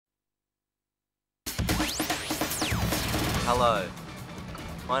Hello,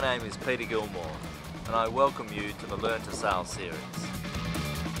 my name is Peter Gilmore and I welcome you to the Learn to Sail series.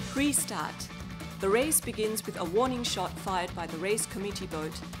 Prestart. The race begins with a warning shot fired by the race committee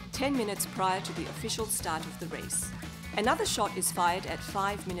boat 10 minutes prior to the official start of the race. Another shot is fired at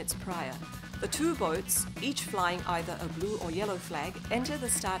 5 minutes prior. The two boats, each flying either a blue or yellow flag, enter the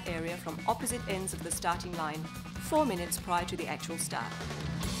start area from opposite ends of the starting line 4 minutes prior to the actual start.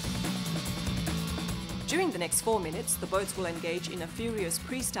 During the next 4 minutes, the boats will engage in a furious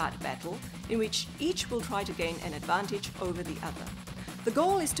pre-start battle in which each will try to gain an advantage over the other. The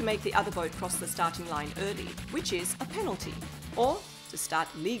goal is to make the other boat cross the starting line early, which is a penalty, or to start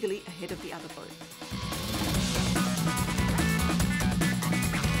legally ahead of the other boat.